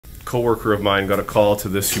coworker of mine got a call to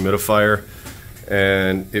this humidifier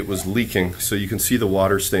and it was leaking. So you can see the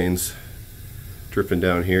water stains dripping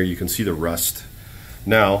down here. You can see the rust.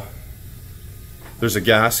 Now, there's a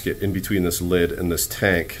gasket in between this lid and this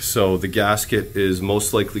tank. So the gasket is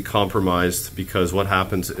most likely compromised because what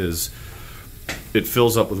happens is it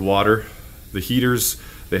fills up with water. The heaters,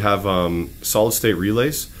 they have solid state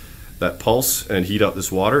relays that pulse and heat up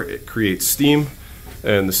this water. It creates steam,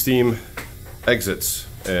 and the steam exits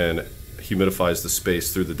and humidifies the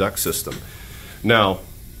space through the duct system. Now,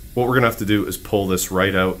 what we're gonna have to do is pull this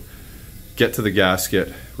right out, get to the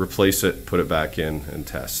gasket, replace it, put it back in, and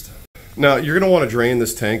test. Now, you're gonna wanna drain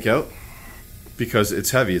this tank out because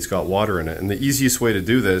it's heavy, it's got water in it. And the easiest way to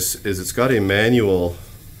do this is it's got a manual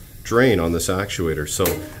drain on this actuator. So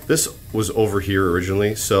this was over here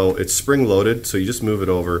originally, so it's spring loaded, so you just move it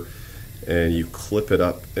over and you clip it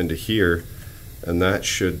up into here, and that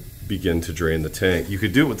should begin to drain the tank. You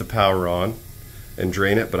could do it with the power on and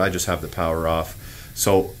drain it, but I just have the power off.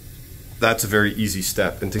 So that's a very easy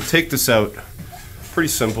step. And to take this out, pretty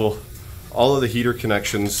simple. All of the heater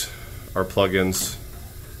connections are plug-ins,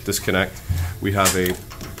 disconnect. We have a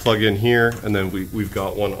plug-in here, and then we've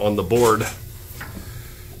got one on the board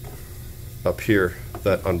up here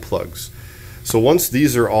that unplugs. So once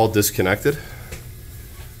these are all disconnected,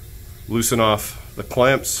 loosen off the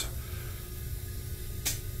clamps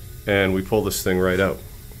and we pull this thing right out.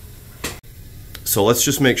 So let's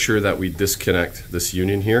just make sure that we disconnect this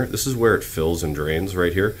union here. This is where it fills and drains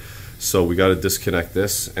right here. So we got to disconnect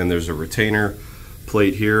this, and there's a retainer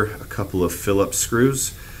plate here, a couple of Phillips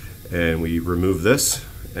screws, and we remove this,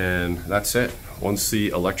 and that's it. Once the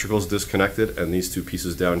electrical is disconnected and these two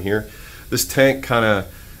pieces down here, this tank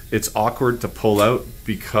it's awkward to pull out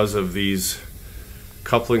because of these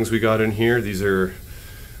couplings we got in here. These are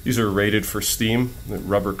rated for steam. The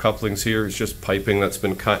rubber couplings here is just piping that's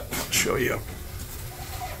been cut. I'll show you.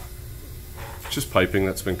 Just piping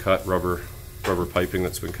that's been cut, rubber piping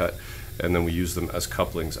that's been cut, and then we use them as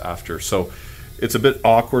couplings after. So it's a bit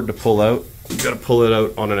awkward to pull out. You've got to pull it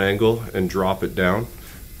out on an angle and drop it down.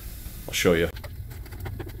 I'll show you.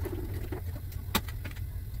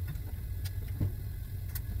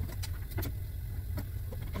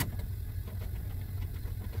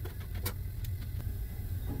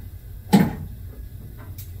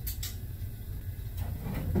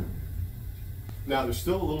 Now there's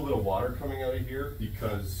still a little bit of water coming out of here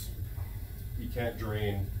because you can't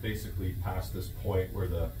drain basically past this point where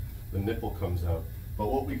the nipple comes out. But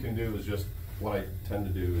what we can do is just, what I tend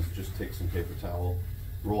to do is just take some paper towel,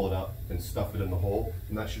 roll it up and stuff it in the hole,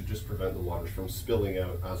 and that should just prevent the water from spilling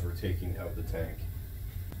out as we're taking out the tank.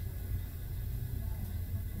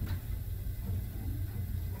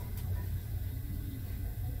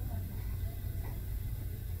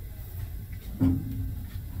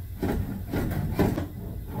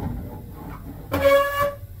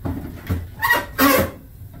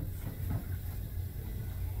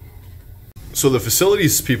 So the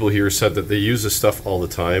facilities people here said that they use this stuff all the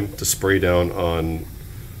time to spray down on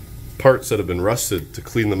parts that have been rusted to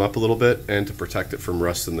clean them up a little bit and to protect it from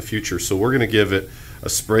rust in the future. So we're going to give it a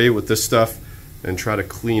spray with this stuff and try to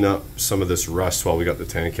clean up some of this rust while we got the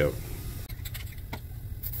tank out.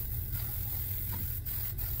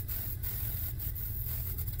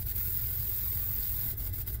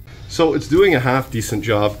 So it's doing a half decent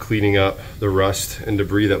job cleaning up the rust and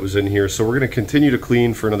debris that was in here. So we're going to continue to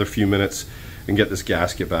clean for another few minutes and get this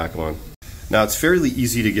gasket back on. Now it's fairly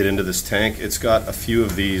easy to get into this tank. It's got a few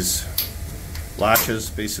of these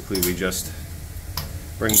latches. Basically we just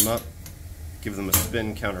bring them up, give them a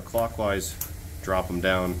spin counterclockwise, drop them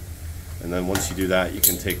down, and then once you do that you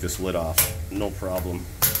can take this lid off, no problem.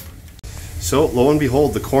 So lo and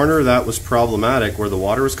behold, the corner that was problematic where the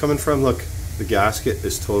water was coming from, look, the gasket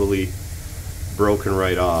is totally broken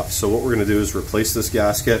right off. So what we're going to do is replace this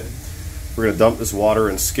gasket. We're going to dump this water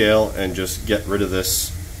and scale and just get rid of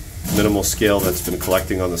this minimal scale that's been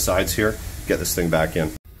collecting on the sides here. Get this thing back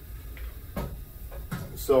in.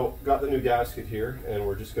 So got the new gasket here, and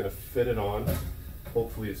we're just going to fit it on.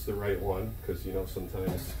 Hopefully it's the right one, because you know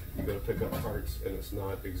sometimes you got to pick up parts and it's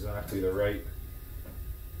not exactly the right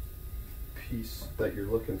piece that you're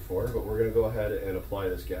looking for. But we're going to go ahead and apply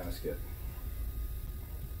this gasket.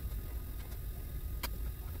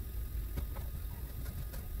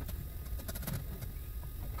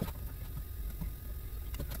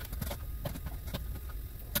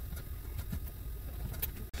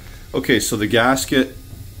 Okay, so the gasket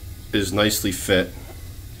is nicely fit.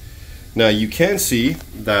 Now you can see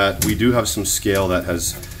that we do have some scale that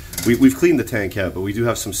has, we've cleaned the tank out, but we do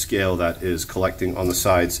have some scale that is collecting on the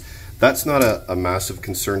sides. That's not a massive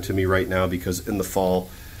concern to me right now because in the fall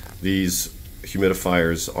these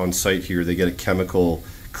humidifiers on site here, they get a chemical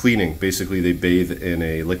cleaning. Basically, they bathe in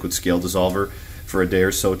a liquid scale dissolver for a day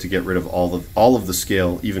or so to get rid of all of the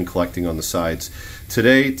scale, even collecting on the sides.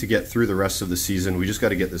 Today, to get through the rest of the season, we just got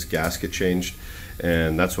to get this gasket changed,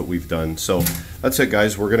 and that's what we've done. So that's it,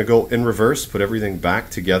 guys. We're going to go in reverse, put everything back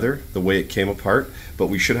together the way it came apart, but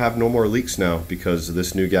we should have no more leaks now because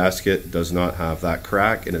this new gasket does not have that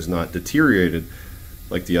crack and is not deteriorated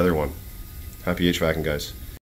like the other one. Happy HVACing, guys.